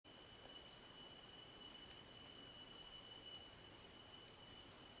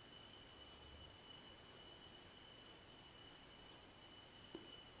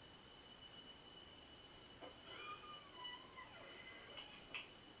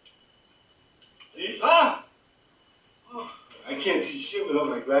can't see shit without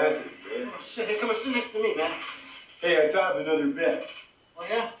my glasses, man. Oh, shit, hey, come and sit next to me, man. Hey, I thought of another bet. Oh,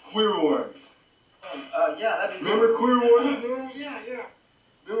 yeah? Queer Wars. Yeah, that'd be good. Remember Queer Wars, man? Yeah.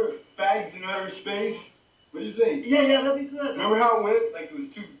 Remember Fags in Outer Space? What do you think? Yeah, that'd be good. Remember how it went? Like, it was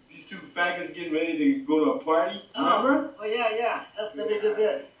these two faggots getting ready to go to a party? Remember? Oh, yeah. That'd be a good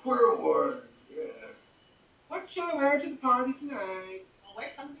bit. Queer Wars. Yeah. What shall I wear to the party tonight? Well, wear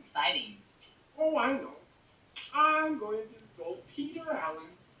something exciting. Oh, I know. I'm going to go Peter Allen.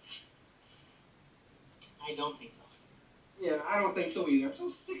 I don't think so. Yeah, I don't think so either. I'm so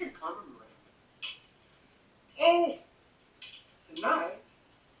sick of coming around. Oh, tonight,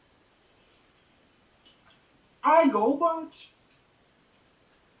 I go bunch.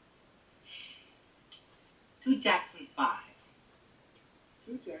 2 Jackson 5.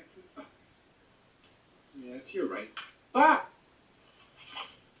 2 Jackson 5. Yes, you're right. But,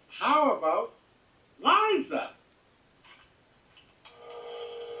 how about Liza?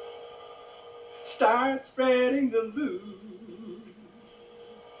 Start spreading the loot.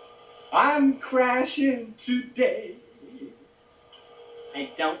 I'm crashing today. I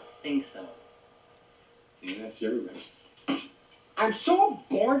don't think so. Yeah, that's your right. I'm so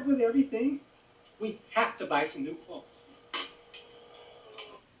bored with everything. We have to buy some new clothes.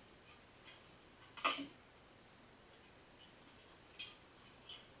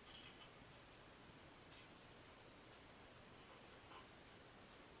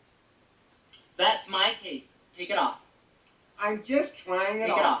 That's my cape. Take it off. I'm just trying it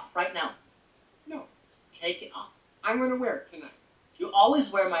Take off. it off right now. No. Take it off. I'm going to wear it tonight. You always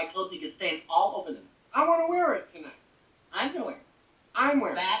wear my clothes. You get stains all over them. I want to wear it tonight. I'm going to wear it. I'm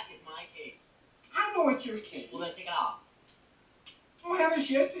wearing it. That is my cape. I know it's your cape. Well, then take it off. Oh, have a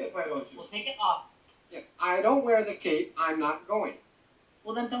shit fit, why don't you? Well, take it off. If I don't wear the cape, I'm not going.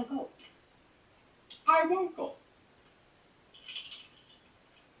 Well, then don't go. I won't go.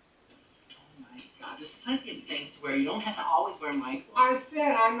 Oh, my God. There's plenty of things to wear. You don't have to always wear my clothes. I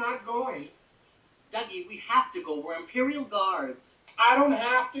said I'm not going. Dougie, we have to go. We're Imperial Guards. I don't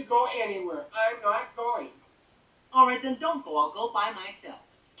have to go anywhere. I'm not going. All right, then don't go. I'll go by myself.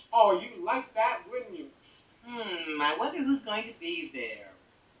 Oh, you like that, wouldn't you? I wonder who's going to be there.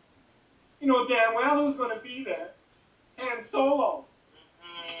 You know damn well who's going to be there. Han Solo.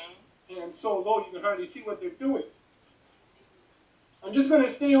 Han Solo, you can hardly see what they're doing. I'm just going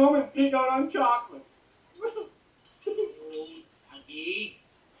to stay home and pig out on chocolate. Dougie.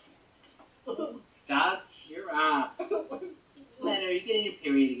 Doug, cheer up. Leonard, you're getting your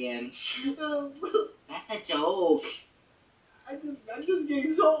period again. That's a joke. I'm just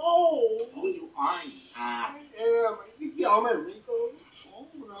getting so old. Oh, you are not. I am. You see all my wrinkles. Oh,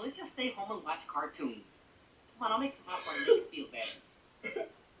 no, let's just stay home and watch cartoons. Come on, I'll make some popcorn and make you feel better.